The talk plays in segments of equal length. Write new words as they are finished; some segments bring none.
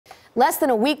Less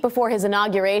than a week before his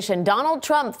inauguration, Donald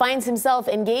Trump finds himself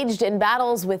engaged in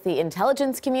battles with the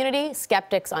intelligence community,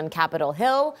 skeptics on Capitol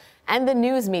Hill, and the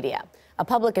news media. A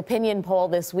public opinion poll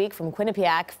this week from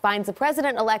Quinnipiac finds the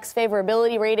president-elect's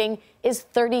favorability rating is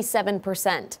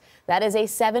 37%. That is a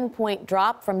 7-point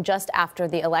drop from just after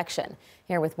the election.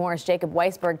 Here with more is Jacob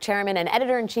Weisberg, chairman and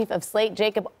editor-in-chief of Slate.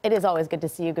 Jacob, it is always good to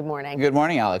see you. Good morning. Good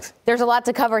morning, Alex. There's a lot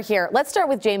to cover here. Let's start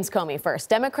with James Comey first.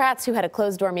 Democrats who had a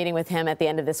closed-door meeting with him at the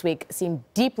end of this week seem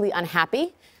deeply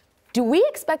unhappy. Do we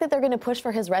expect that they're going to push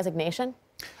for his resignation?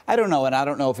 I don't know, and I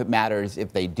don't know if it matters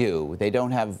if they do. They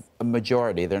don't have a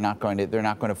majority. They're not going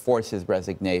to force his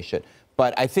resignation.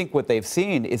 But I think what they've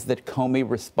seen is that Comey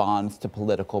responds to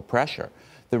political pressure.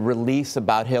 The release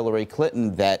about Hillary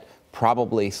Clinton that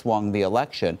probably swung the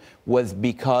election was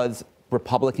because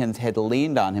Republicans had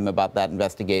leaned on him about that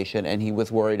investigation, and he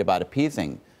was worried about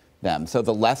appeasing them. So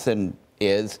the lesson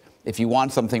is, if you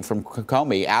want something from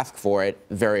Comey, ask for it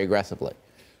very aggressively.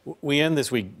 We end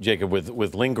this week, Jacob,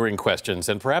 with lingering questions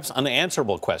and perhaps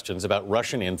unanswerable questions about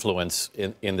Russian influence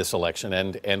in this election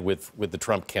and with the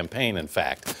Trump campaign, in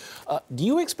fact. Do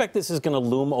you expect this is going to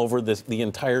loom over the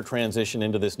entire transition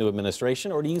into this new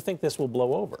administration, or do you think this will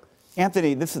blow over?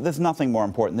 Anthony, there's nothing more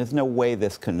important. There's no way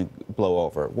this can blow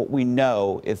over. What we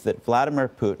know is that Vladimir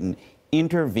Putin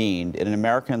intervened in an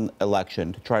American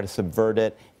election to try to subvert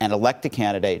it and elect a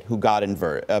candidate who got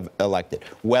elected.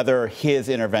 Whether his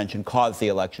intervention caused the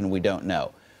election, we don't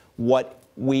know. What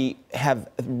we have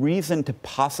reason to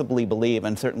possibly believe,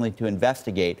 and certainly to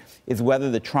investigate, is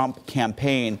whether the Trump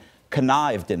campaign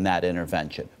connived in that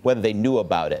intervention, whether they knew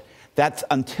about it. That's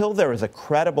until there is a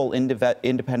credible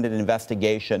independent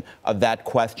investigation of that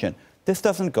question. This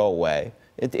doesn't go away.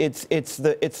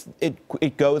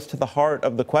 It goes to the heart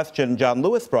of the question John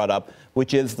Lewis brought up,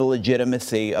 which is the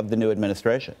legitimacy of the new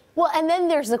administration. Well, and then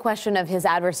there's the question of his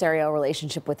adversarial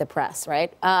relationship with the press,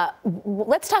 right?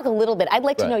 Let's talk a little bit. I'd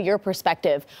like to know your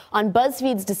perspective on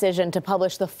BuzzFeed's decision to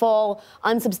publish the full,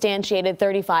 unsubstantiated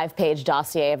 35-page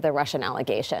dossier of the Russian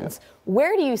allegations. Yeah.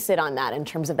 Where do you sit on that in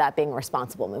terms of that being a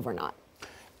responsible move or not?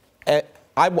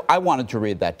 I wanted to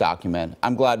read that document.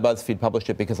 I'm glad BuzzFeed published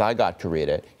it because I got to read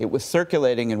it. It was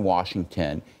circulating in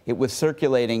Washington. It was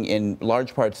circulating in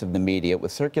large parts of the media. It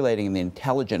was circulating in the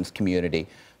intelligence community.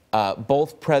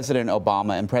 Both President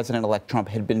Obama and President-elect Trump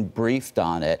had been briefed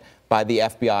on it by the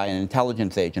FBI and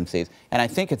intelligence agencies. And I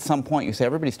think at some point you say,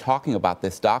 everybody's talking about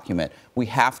this document. We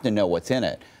have to know what's in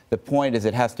it. The point is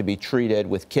it has to be treated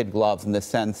with kid gloves in the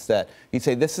sense that you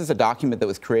say this is a document that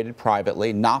was created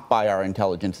privately, not by our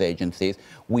intelligence agencies.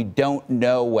 We don't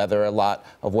know whether a lot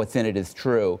of what's in it is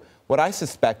true. What I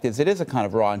suspect is it is a kind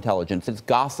of raw intelligence. It's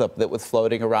gossip that was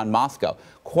floating around Moscow.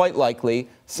 Quite likely,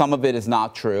 some of it is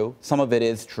not true, some of it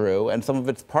is true, and some of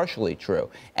it's partially true.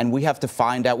 And we have to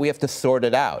find out, we have to sort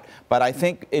it out. But I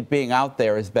think it being out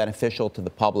there is beneficial to the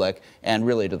public and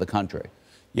really to the country.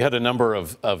 You had a number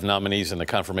of nominees in the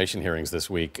confirmation hearings this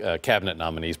week, cabinet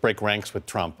nominees, break ranks with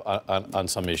Trump on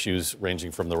some issues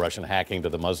ranging from the Russian hacking to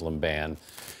the Muslim ban.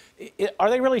 Are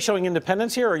they really showing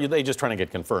independence here, or are they just trying to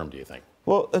get confirmed, do you think?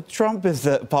 Well, Trump is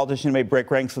the politician who may break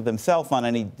ranks with himself on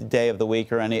any day of the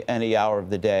week or any hour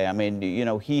of the day. I mean, you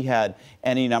know, he had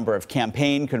any number of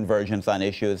campaign conversions on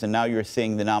issues, and now you're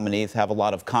seeing the nominees have a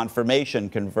lot of confirmation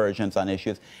conversions on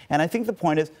issues. And I think the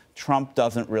point is Trump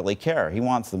doesn't really care. He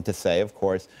wants them to say, of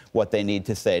course, what they need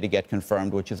to say to get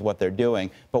confirmed, which is what they're doing.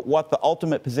 But what the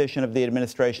ultimate position of the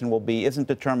administration will be isn't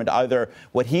determined either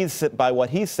by what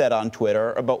he's said on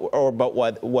Twitter or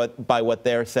by what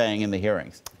they're saying in the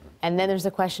hearings. And then there's the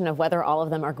question of whether all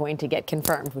of them are going to get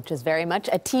confirmed, which is very much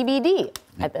a TBD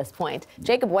at this point.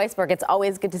 Jacob Weisberg, it's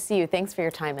always good to see you. Thanks for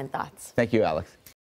your time and thoughts. Thank you, Alex.